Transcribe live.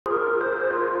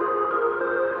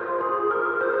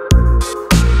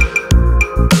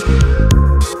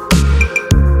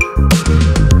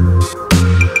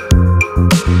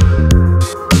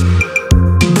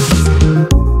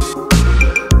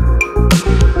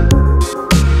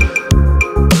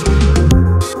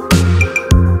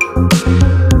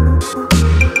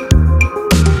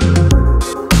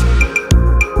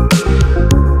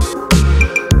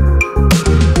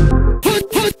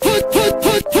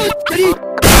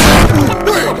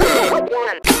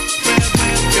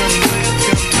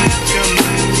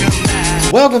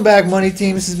Welcome back, Money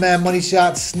Team. This is Mad Money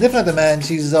Shot, sniffing at the Madden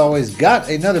cheese as always. Got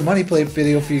another money play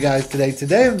video for you guys today.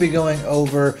 Today I'm going to be going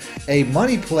over a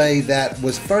money play that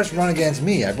was first run against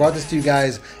me. I brought this to you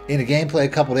guys in a gameplay a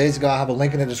couple days ago. I'll have a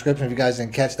link in the description if you guys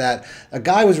didn't catch that. A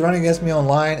guy was running against me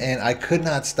online and I could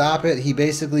not stop it. He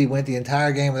basically went the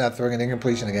entire game without throwing an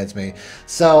incompletion against me.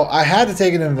 So I had to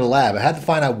take it into the lab. I had to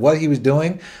find out what he was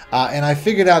doing, and I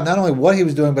figured out not only what he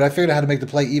was doing, but I figured out how to make the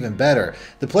play even better.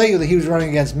 The play that he was running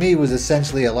against me was essentially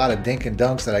a lot of dink and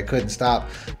dunks that I couldn't stop,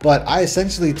 but I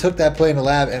essentially took that play in the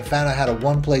lab and found out how to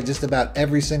one play just about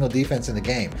every single defense in the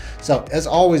game. So as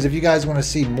always, if you guys want to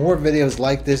see more videos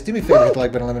like this, do me a favor, hit the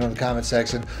like button, let me know in the comment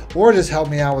section, or just help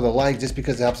me out with a like just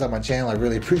because it helps out my channel. I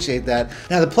really appreciate that.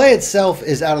 Now the play itself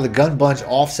is out of the gun bunch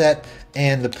offset,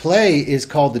 and the play is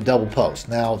called the double post.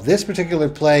 Now this particular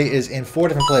play is in 4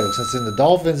 different playbooks. It's in the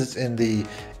Dolphins, it's in the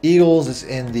Eagles, it's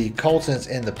in the Colts, and it's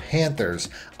in the Panthers.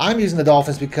 I'm using the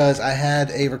Dolphins because I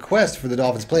had a request for the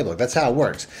Dolphins playbook. That's how it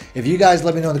works. If you guys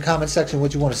let me know in the comment section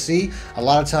what you want to see, a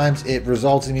lot of times it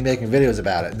results in me making videos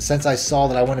about it. And since I saw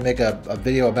that I wanted to make a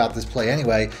video about this play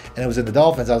anyway, and it was in the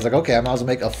Dolphins, I was like, okay, I might as well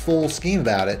make a full scheme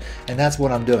about it, and that's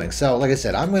what I'm doing. So like I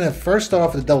said, I'm going to first start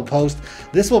off with the double post.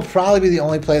 This will probably be the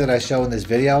only play that I show in this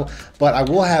video, but I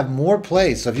will have more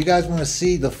plays. So if you guys want to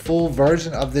see the full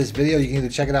version of this video, you can either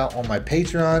check it out on my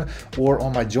Patreon or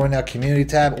on my Join Now community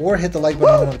tab, or hit the like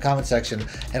button in the comment section,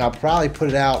 and I'll probably put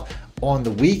it out on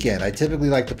the weekend. I typically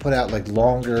like to put out like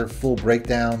longer full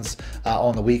breakdowns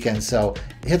on the weekend, so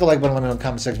hit the like button, let me know in the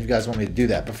comment section if you guys want me to do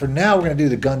that. But for now, we're going to do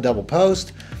the gun double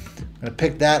post. I'm going to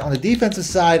pick that. On the defensive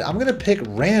side, I'm going to pick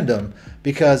random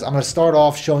because I'm going to start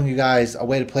off showing you guys a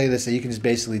way to play this that you can just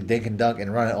basically dink and dunk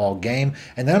and run it all game.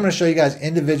 And then I'm going to show you guys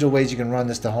individual ways you can run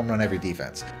this to home run every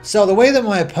defense. So the way that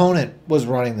my opponent was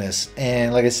running this,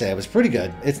 and like I said, it was pretty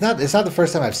good. It's not the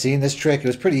first time I've seen this trick. It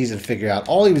was pretty easy to figure out.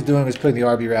 All he was doing was putting the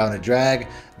RB route in a drag.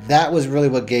 That was really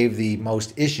what gave the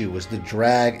most issue, was the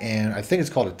drag, and I think it's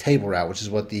called a table route, which is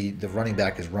what the running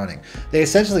back is running. They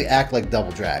essentially act like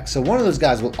double drag. So one of those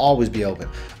guys will always be open.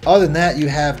 Other than that, you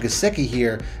have Gesicki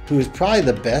here, who is probably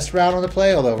the best route on the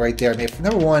play, although right there, I mean,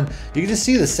 number one, you can just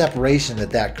see the separation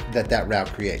that route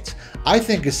creates. I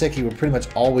think Gesicki would pretty much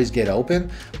always get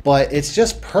open, but it's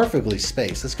just perfectly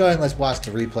spaced. Let's go ahead and let's watch the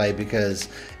replay, because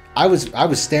I was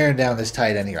staring down this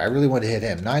tight end here. I really wanted to hit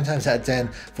him. 9 times out of 10,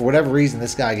 for whatever reason,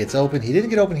 this guy gets open. He didn't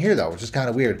get open here, though, which is kind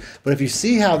of weird. But if you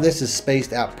see how this is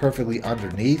spaced out perfectly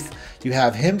underneath, you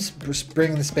have him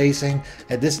bringing the spacing,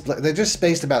 and they're just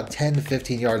spaced about 10 to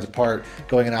 15 yards apart,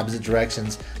 going in opposite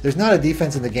directions. There's not a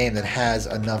defense in the game that has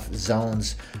enough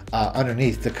zones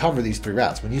underneath to cover these 3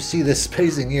 routes. When you see this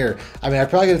spacing here, I mean, I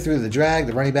probably get it through the drag,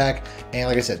 the running back, and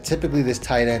like I said, typically this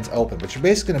tight end's open, but you're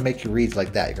basically going to make your reads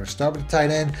like that. You're going to start with the tight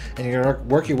end, and you're going to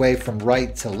work your way from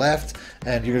right to left,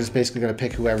 and you're just basically going to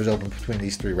pick whoever's open between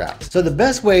these 3 routes. So the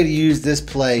best way to use this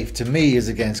play, to me, is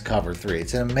against cover 3.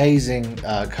 It's an amazing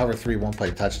cover 3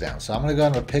 one-play touchdown. So I'm going to go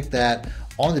ahead and pick that.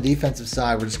 On the defensive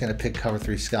side, we're just going to pick cover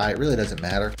 3 sky. It really doesn't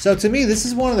matter. So to me, this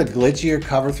is one of the glitchier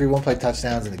cover 3 one-play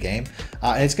touchdowns in the game,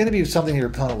 and it's going to be something your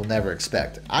opponent will never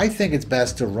expect. I think it's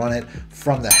best to run it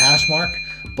from the hash mark,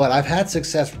 but I've had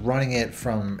success running it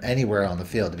from anywhere on the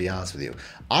field, to be honest with you.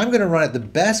 I'm going to run it the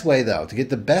best way, though, to get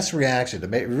the best reaction, to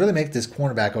really make this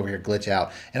cornerback over here glitch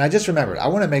out. And I just remembered, I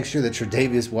want to make sure that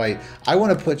Tre'Davious White, I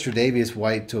want to put Tre'Davious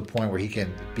White to a point where he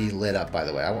can be lit up, by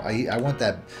the way. I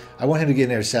want him to get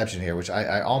an interception here, which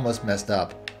I almost messed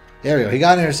up. There we go. He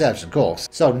got an interception. Cool.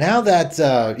 So now that,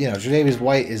 Tre'Davious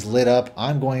White is lit up,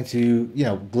 I'm going to,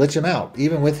 glitch him out.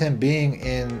 Even with him being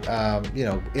in,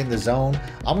 in the zone,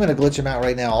 I'm going to glitch him out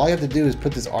right now. All you have to do is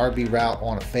put this RB route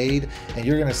on a fade, and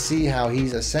you're going to see how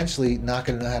he's essentially not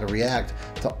going to know how to react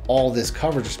to all this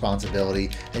coverage responsibility.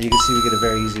 And you can see we get a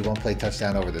very easy one-play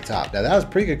touchdown over the top. Now, that was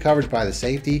pretty good coverage by the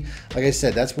safety. Like I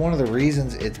said, that's one of the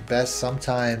reasons it's best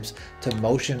sometimes to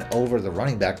motion over the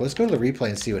running back. Let's go to the replay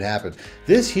and see what happened.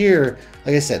 This here,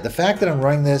 like I said, the fact that I'm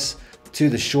running this to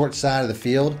the short side of the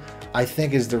field, I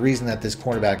think is the reason that this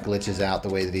cornerback glitches out the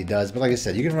way that he does. But like I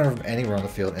said, you can run from anywhere on the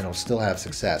field and it'll still have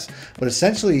success. But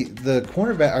essentially, the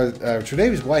cornerback, or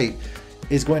Tre'Davious White,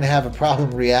 is going to have a problem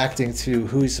reacting to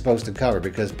who he's supposed to cover,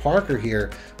 because Parker here,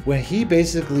 when he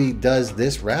basically does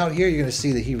this route here, you're going to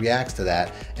see that he reacts to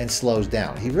that and slows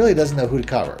down. He really doesn't know who to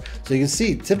cover. So you can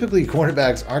see typically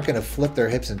cornerbacks aren't going to flip their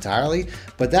hips entirely,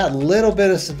 but that little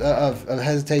bit of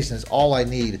hesitation is all I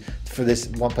need for this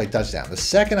one play touchdown. The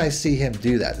second I see him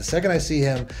do that, the second I see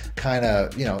him kind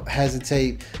of, you know,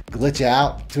 hesitate, glitch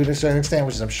out to a certain extent,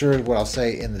 which is I'm sure what I'll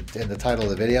say in the title of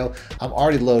the video, I'm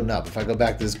already loading up. If I go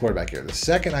back to this quarterback here, the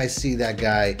second I see that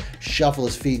guy shuffle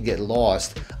his feet and get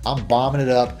lost, I'm bombing it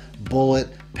up, bullet,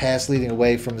 pass leading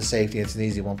away from the safety. It's an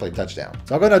easy one play touchdown.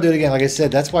 So I'll go ahead and do it again. Like I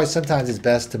said, that's why sometimes it's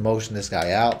best to motion this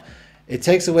guy out. It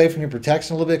takes away from your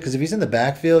protection a little bit, because if he's in the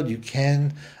backfield, you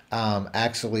can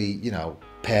actually, you know,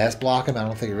 pass block him. I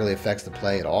don't think it really affects the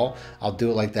play at all. I'll do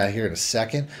it like that here in a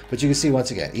second. But you can see,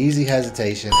 once again, easy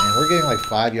hesitation, and we're getting like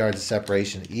 5 yards of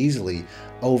separation easily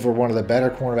over one of the better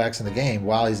cornerbacks in the game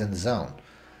while he's in the zone.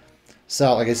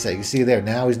 So, like I said, you see there,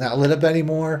 now he's not lit up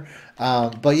anymore.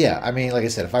 But yeah, I mean, like I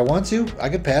said, if I want to, I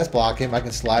can pass block him. I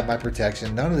can slide my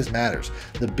protection. None of this matters.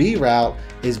 The B route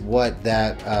is what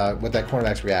that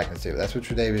cornerback's reacting to. That's what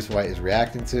Tre'Davious White is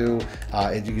reacting to.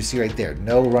 And you can see right there,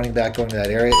 no running back going to that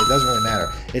area. It doesn't really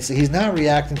matter. He's not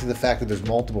reacting to the fact that there's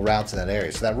multiple routes in that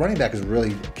area. So that running back is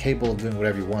really capable of doing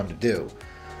whatever you want him to do.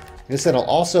 Like I said, I'll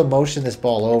also motion this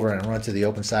ball over and run to the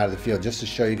open side of the field just to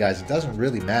show you guys it doesn't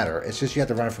really matter. It's just you have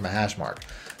to run it from a hash mark.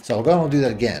 So I'll go and do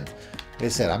that again. Like I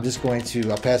said, I'm just going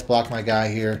to, I'll pass block my guy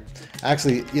here.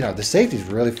 Actually, you know, the safety's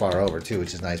really far over too,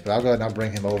 which is nice, but I'll go ahead and I'll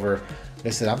bring him over. Like I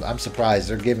said, I'm surprised.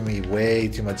 They're giving me way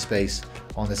too much space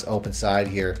on this open side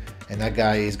here, and that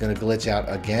guy is going to glitch out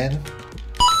again.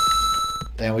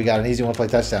 And we got an easy one play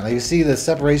touchdown. Now you see the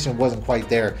separation wasn't quite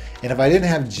there, and if I didn't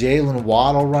have Jalen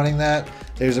Waddle running that,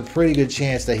 there's a pretty good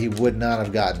chance that he would not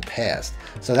have gotten past.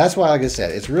 So that's why, like I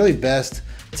said, it's really best.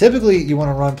 Typically, you want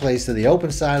to run plays to the open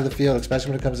side of the field,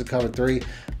 especially when it comes to cover 3.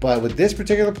 But with this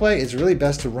particular play, it's really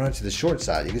best to run to the short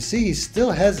side. You can see he still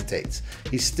hesitates.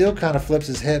 He still kind of flips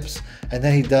his hips, and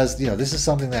then he does, you know, this is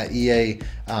something that EA,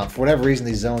 for whatever reason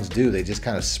these zones do, they just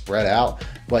kind of spread out.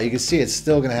 But you can see it's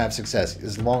still going to have success.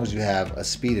 As long as you have a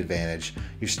speed advantage,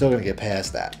 you're still going to get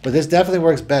past that. But this definitely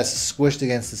works best squished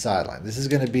against the sideline. This is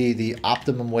going to be the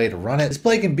optimum way to run it. This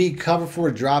play can be cover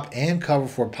 4 drop and cover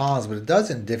 4 pounds, but it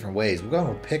does it in different ways. We're going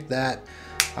to pick that.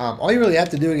 All you really have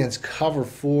to do against cover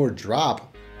 4 drop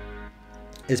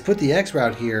is put the X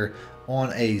route here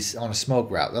on a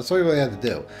smoke route. That's all you really have to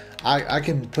do. I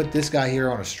can put this guy here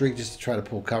on a streak just to try to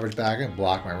pull coverage back and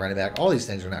block my running back. All these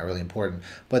things are not really important,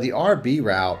 but the RB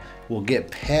route will get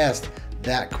past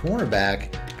that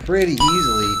cornerback pretty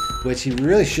easily, which he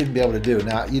really shouldn't be able to do.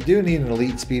 Now, you do need an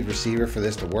elite speed receiver for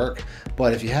this to work,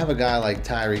 but if you have a guy like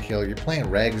Tyreek Hill, you're playing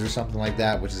regs or something like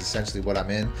that, which is essentially what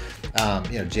I'm in,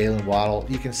 you know, Jalen Waddle,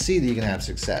 you can see that you can have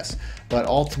success. But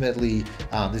ultimately,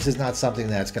 this is not something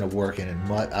that's going to work in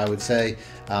MUT, I would say.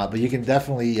 But you can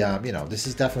definitely, you know, this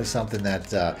is definitely something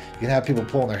that you can have people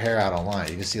pulling their hair out online.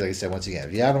 You can see, like I said, once again,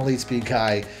 if you have an elite speed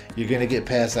guy, you're going to get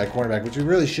past that cornerback, which you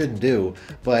really shouldn't do.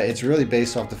 But it's really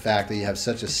based off the fact that you have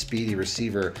such a speedy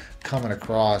receiver coming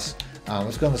across.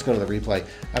 Let's go to the replay.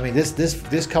 I mean,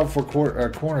 this cover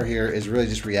 4 corner here is really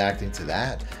just reacting to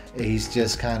that. He's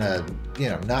just kind of, you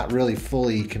know, not really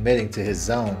fully committing to his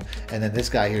zone, and then this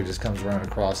guy here just comes running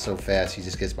across so fast he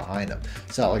just gets behind him.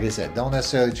 So like I said, don't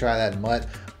necessarily try that in MUT,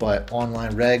 but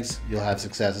online regs, you'll have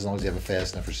success as long as you have a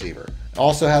fast enough receiver.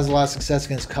 Also has a lot of success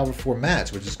against cover 4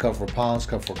 match, which is cover 4 pounds,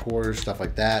 cover 4 quarters, stuff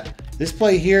like that. This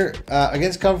play here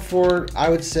against cover 4, I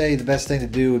would say the best thing to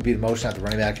do would be to motion out the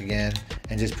running back again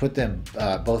and just put them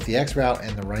both the X route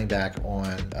and the running back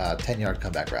on 10-yard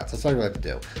comeback routes. That's all you really have to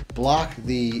do. Block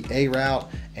the A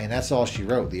route, and that's all she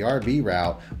wrote. The RB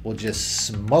route will just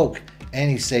smoke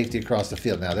any safety across the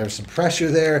field. Now, there's some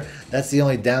pressure there. That's the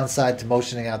only downside to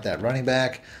motioning out that running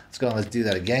back. Let's go and let's do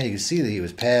that again. You can see that he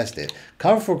was past it.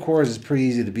 Cover 4 quarters is pretty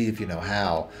easy to beat if you know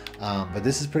how. But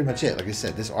this is pretty much it. Like I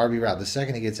said, this RB route, the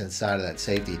second he gets inside of that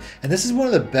safety. And this is one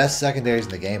of the best secondaries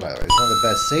in the game, by the way. It's one of the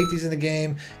best safeties in the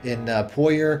game in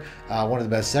Poyer. One of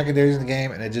the best secondaries in the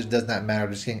game. And it just does not matter.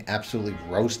 Just getting absolutely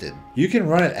roasted. You can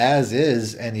run it as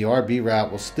is, and the RB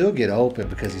route will still get open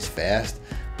because he's fast.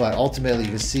 But ultimately, you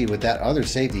can see with that other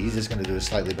safety, he's just going to do a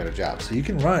slightly better job. So you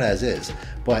can run it as is.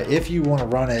 But if you want to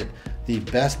run it the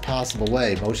best possible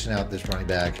way, motion out this running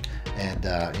back, and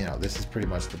you know, this is pretty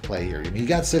much the play here. I mean, you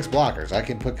got 6 blockers. I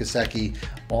can put Gesicki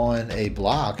on a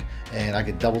block, and I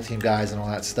could double team guys and all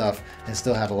that stuff, and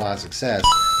still have a lot of success.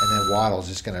 And then Waddle's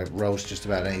just going to roast just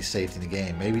about any safety in the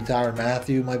game. Maybe Tyrann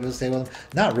Mathieu might be able to stay with him.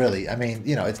 Not really. I mean,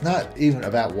 you know, it's not even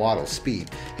about Waddle's speed.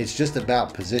 It's just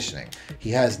about positioning. He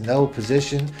has no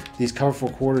position. These cover 4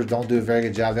 quarters don't do a very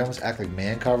good job. They almost act like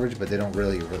man coverage, but they don't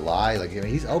really rely. Like, I mean,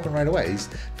 he's open right away. He's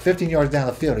 15 yards down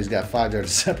the field. He's got 5 yards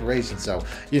of separation. So,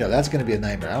 you know, that's going to be a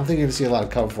nightmare. I don't think you're going to see a lot of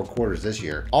cover 4 quarters this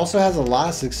year. Also has a lot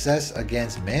of success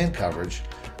against man coverage.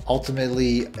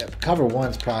 Ultimately, cover 1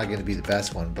 is probably going to be the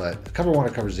best one, but cover 1 or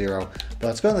cover 0. But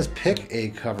let's go and let's pick a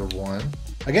cover 1.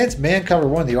 Against man cover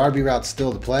 1, the RB route's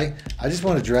still to play. I just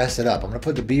want to dress it up. I'm going to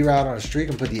put the B route on a streak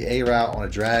and put the A route on a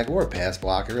drag or a pass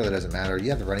block. It really doesn't matter. You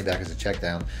have the running back as a check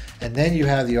down. And then you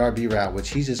have the RB route, which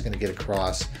he's just going to get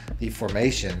across the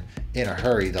formation in a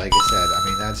hurry. Like I said, I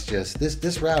mean, that's just,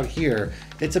 this route here,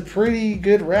 it's a pretty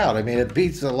good route. I mean, it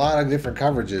beats a lot of different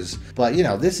coverages. But, you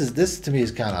know, this to me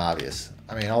is kind of obvious.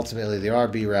 I mean, ultimately, the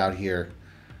RB route here,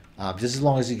 just as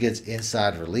long as he gets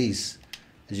inside release,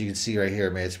 as you can see right here,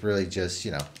 man, it's really just,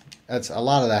 you know, that's a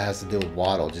lot of that has to do with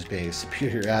Waddle just being a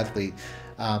superior athlete.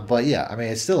 But yeah, I mean,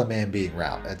 it's still a man-beating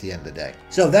route at the end of the day.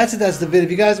 So that's it. That's the vid.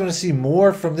 If you guys want to see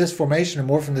more from this formation or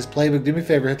more from this playbook, do me a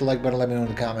favor, hit the like button, let me know in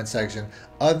the comment section.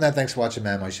 Other than that, thanks for watching,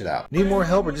 man. My shit out. Need more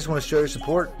help or just want to show your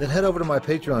support? Then head over to my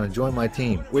Patreon and join my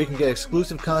team, where you can get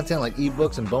exclusive content like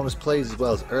ebooks and bonus plays, as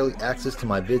well as early access to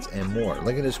my vids and more.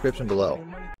 Link in the description below.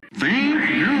 Thank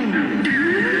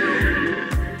you.